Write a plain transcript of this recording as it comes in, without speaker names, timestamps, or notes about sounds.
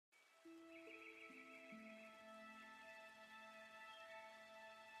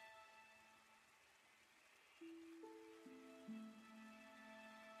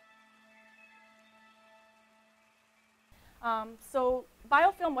So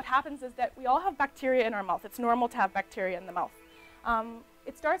biofilm, what happens is that we all have bacteria in our mouth. It's normal to have bacteria in the mouth.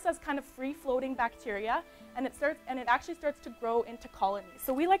 It starts as kind of free-floating bacteria, and it actually starts to grow into colonies.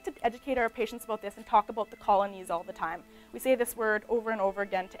 So we like to educate our patients about this and talk about the colonies all the time. We say this word over and over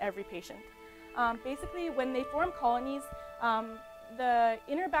again to every patient. Basically, when they form colonies, the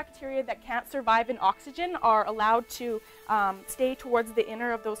inner bacteria that can't survive in oxygen are allowed to stay towards the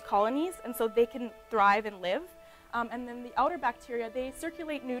inner of those colonies, and so they can thrive and live. And then the outer bacteria, they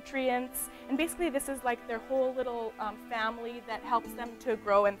circulate nutrients, and basically this is like their whole little family that helps them to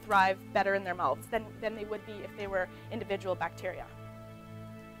grow and thrive better in their mouths than they would be if they were individual bacteria.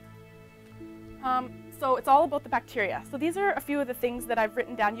 So it's all about the bacteria. So these are a few of the things that I've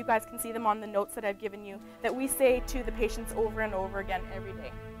written down. You guys can see them on the notes that I've given you that we say to the patients over and over again every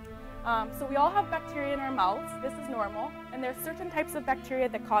day. So we all have bacteria in our mouths. This is normal. And there are certain types of bacteria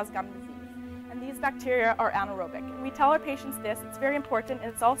that cause gum disease. And these bacteria are anaerobic. And we tell our patients this. It's very important,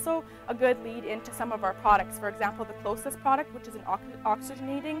 and it's also a good lead into some of our products. For example, the closest product, which is an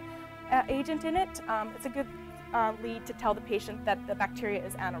oxygenating agent in it, it's a good lead to tell the patient that the bacteria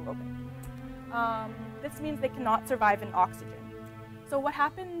is anaerobic. This means they cannot survive in oxygen. So what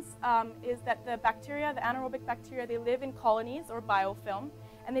happens is that the bacteria, the anaerobic bacteria, they live in colonies or biofilm,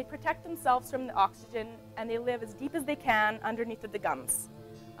 and they protect themselves from the oxygen, and they live as deep as they can underneath of the gums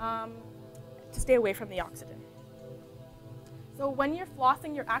to stay away from the oxygen. So when you're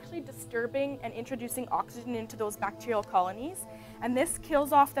flossing, you're actually disturbing and introducing oxygen into those bacterial colonies, and this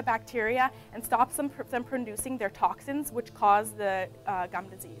kills off the bacteria and stops them from producing their toxins, which cause the gum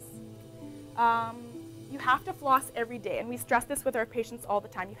disease. You have to floss every day, and we stress this with our patients all the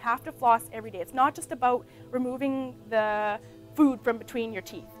time. You have to floss every day. It's not just about removing the food from between your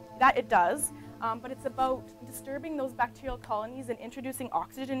teeth. That it does, but it's about disturbing those bacterial colonies and introducing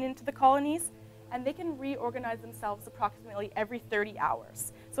oxygen into the colonies, and they can reorganize themselves approximately every 30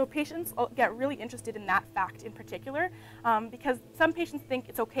 hours. So patients get really interested in that fact in particular, because some patients think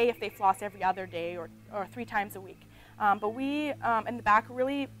it's okay if they floss every other day or 3 times a week. But we, in the back,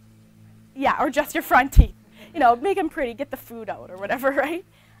 really, or just your front teeth. You know, make them pretty, get the food out or whatever, right?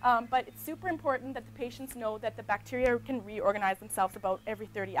 But it's super important that the patients know that the bacteria can reorganize themselves about every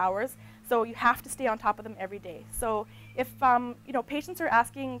 30 hours. So you have to stay on top of them every day. So if patients are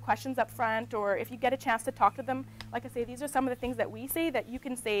asking questions up front, or if you get a chance to talk to them, like I say, these are some of the things that we say that you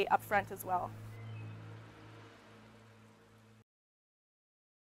can say up front as well.